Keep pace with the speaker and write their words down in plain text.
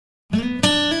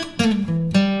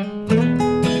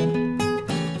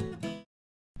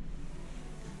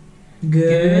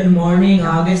Good morning,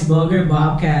 August Boeger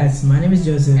Bobcats. My name is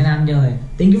Joseph. And I'm Dylan.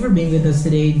 Thank you for being with us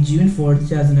today, June 4th,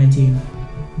 2019.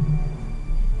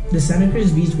 The Santa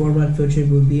Cruz Beach Boardwalk Field Trip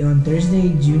will be on Thursday,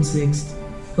 June 6th.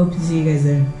 Hope to see you guys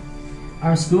there.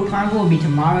 Our school carnival will be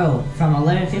tomorrow from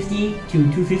 11:50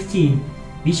 to 2:15.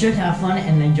 Be sure to have fun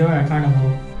and enjoy our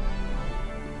carnival.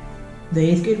 The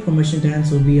 8th grade promotion dance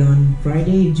will be on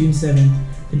Friday, June 7th.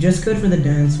 The dress code for the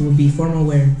dance will be formal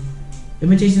wear.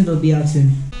 Invitations will be out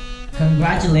soon.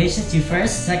 Congratulations to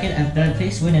first, second, and third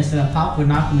place winners for the Pop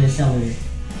Monopoly Seller.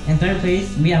 In third place,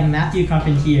 we have Matthew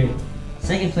Carpentier.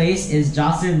 Second place is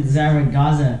Jocelyn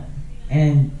Zaragoza.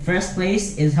 And first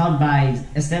place is held by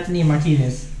Stephanie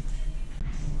Martinez.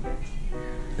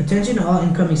 Attention all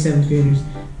incoming 7th graders.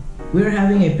 We are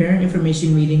having a parent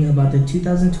information meeting about the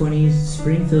 2020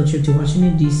 spring field trip to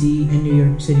Washington, D.C. and New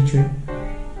York City trip.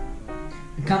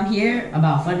 Come hear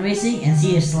about fundraising and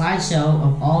see a slideshow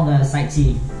of all the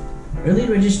sightseeing. Early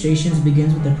registrations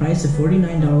begins with a price of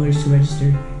 $49 to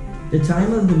register. The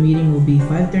time of the meeting will be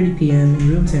 5:30 p.m. in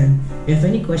room 10. If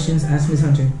any questions, ask Ms.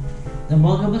 Hunter. The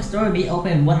Boeger bookstore will be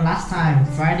open one last time,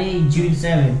 Friday, June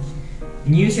 7th.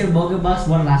 Use your Boeger bucks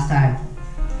one last time.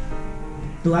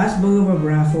 The last Boeger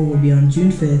raffle will be on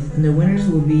June 5th, and the winners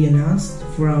will be announced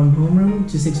from homeroom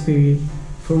to 6th period.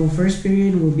 For first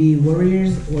period will be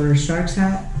Warriors or Sharks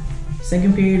hat.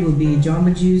 Second period will be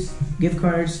Jamba Juice gift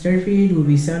cards. Third period will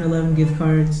be 7-Eleven gift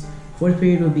cards. Fourth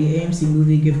period will be AMC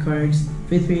movie gift cards.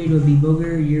 Fifth period will be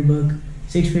Boeger yearbook.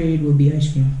 Sixth period will be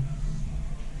ice cream.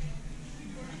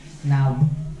 Now,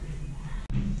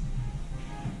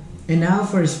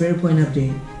 for a spare point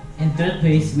update. in third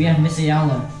place, we have Miss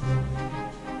Ayala.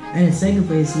 And in second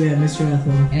place, we have Mr.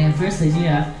 Ethel. And in first place, we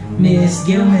have Miss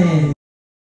Gilman.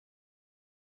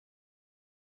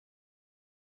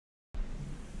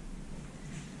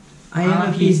 I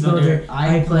am a peace builder.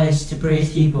 I pledge to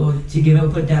praise people, to give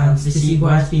up put downs, to seek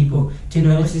wise people, to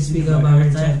notice and speak up our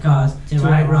type cause, to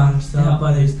right wrongs, to help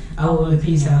others. I will live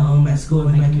peace at home, at school,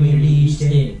 with my community each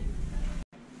day.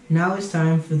 Now it's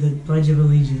time for the Pledge of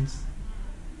Allegiance.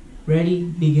 Ready,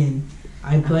 begin.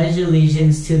 I pledge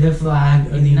allegiance to the flag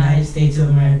of the United States of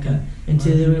America and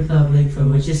to the republic for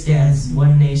which it stands,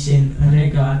 one nation, under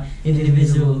God,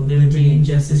 indivisible, liberty and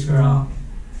justice for all.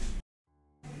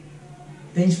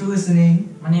 Thanks for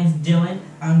listening. My name's Dylan.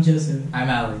 I'm Joseph. I'm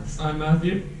Alex. I'm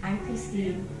Matthew. I'm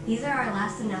Christine. These are our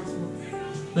last announcements.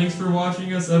 Thanks for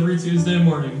watching us every Tuesday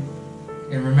morning.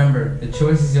 And remember, the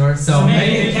choice is yours, So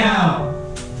make it count!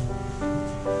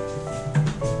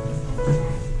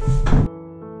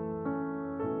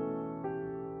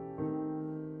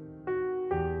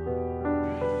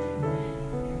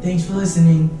 Thanks for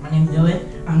listening. My name's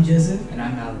Dylan. I'm Joseph. And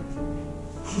I'm Alex.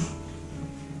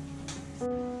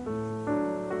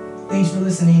 Thanks for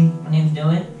listening. My name's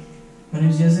Dylan. My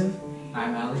name's Joseph.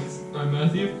 I'm Alex. I'm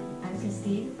Matthew. I'm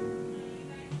Christine.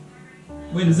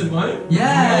 Wait, is it mine?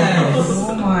 Yes!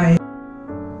 Oh my.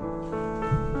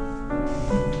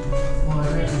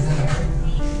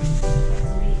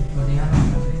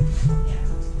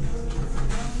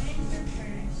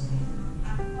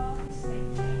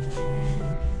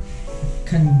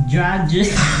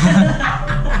 Congratulations.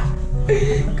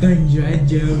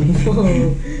 Congratulations.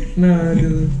 Whoa. No,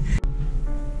 dude.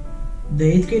 The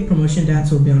 8th grade promotion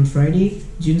dance will be on Friday,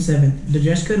 June 7th. The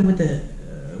dress code with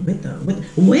With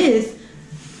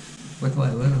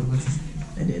what? What's this?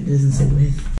 this doesn't say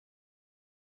with.